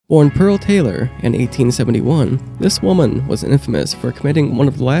Born Pearl Taylor in 1871, this woman was infamous for committing one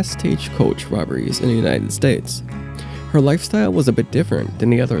of the last stagecoach robberies in the United States. Her lifestyle was a bit different than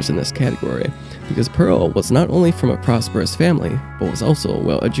the others in this category, because Pearl was not only from a prosperous family, but was also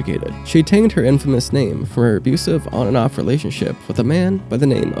well educated. She attained her infamous name from her abusive on and off relationship with a man by the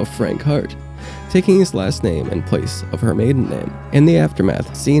name of Frank Hart, taking his last name in place of her maiden name. In the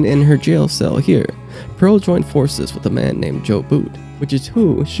aftermath seen in her jail cell here, Pearl joined forces with a man named Joe Boot, which is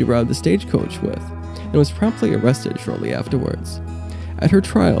who she robbed the stagecoach with, and was promptly arrested shortly afterwards. At her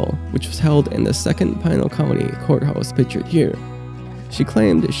trial, which was held in the Second Pinal County Courthouse pictured here, she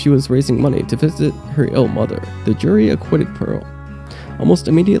claimed she was raising money to visit her ill mother. The jury acquitted Pearl. Almost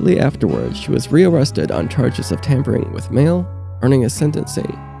immediately afterwards, she was rearrested on charges of tampering with mail, earning a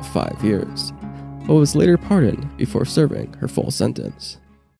sentencing of 5 years, but was later pardoned before serving her full sentence.